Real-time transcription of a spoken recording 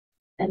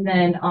And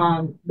then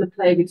the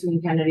play between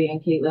Kennedy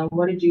and Caitlin,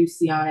 what did you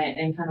see on it,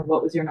 and kind of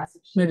what was your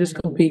message? They're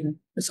just competing.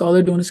 That's all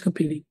they're doing is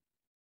competing.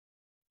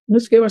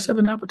 Let's give ourselves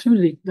an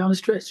opportunity down the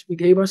stretch. We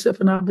gave ourselves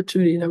an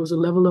opportunity. There was a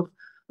level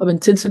of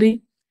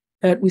intensity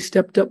that we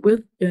stepped up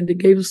with, and it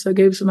gave us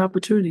an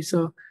opportunity.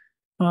 So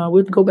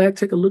we'll go back,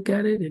 take a look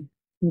at it,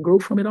 and grow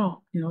from it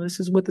all. This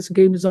is what this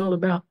game is all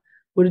about.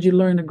 What did you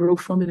learn to grow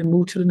from it and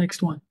move to the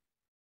next one?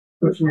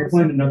 Coach, we're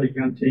playing another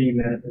young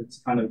team that's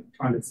kind of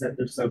trying to set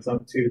themselves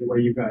up to the way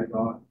you guys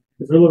are.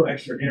 Is there a little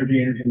extra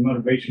energy and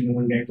motivation to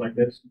win games like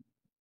this?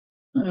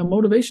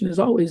 Motivation is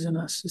always in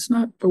us. It's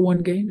not for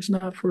one game. It's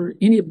not for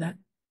any of that.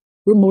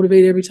 We're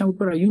motivated every time we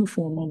put our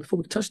uniform on before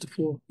we touch the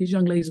floor. These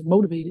young ladies are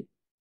motivated.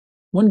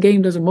 One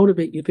game doesn't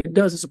motivate you. If it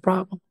does, it's a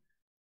problem.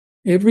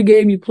 Every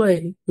game you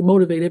play, you're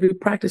motivated. Every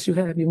practice you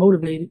have, you're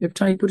motivated. Every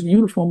time you put your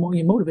uniform on,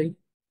 you're motivated.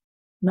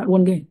 Not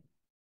one game.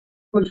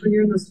 Coach, when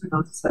you're in those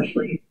timeouts,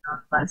 especially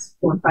last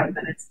 4 or 5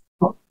 minutes,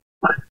 5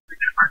 3-minute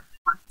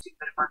mark,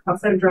 2-minute mark,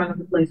 outside of drawing up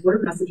the plays, what are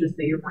messages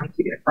that you're wanting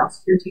to get across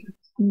to your team?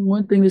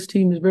 One thing this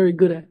team is very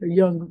good at, they're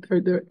young,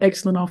 they're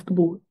excellent off the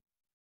board.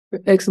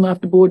 They're excellent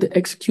off the board to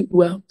execute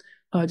well.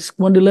 Just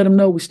wanted to let them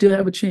know we still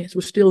have a chance.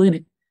 We're still in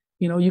it.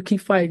 You keep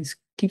fighting,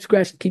 keep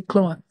scratching, keep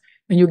clawing,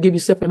 and you'll give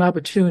yourself an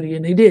opportunity.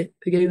 And they did.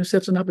 They gave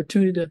themselves an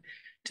opportunity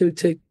to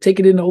take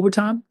it into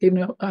overtime, gave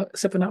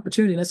themselves an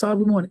opportunity. And that's all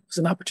we wanted. It was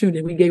an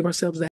opportunity. We gave ourselves that.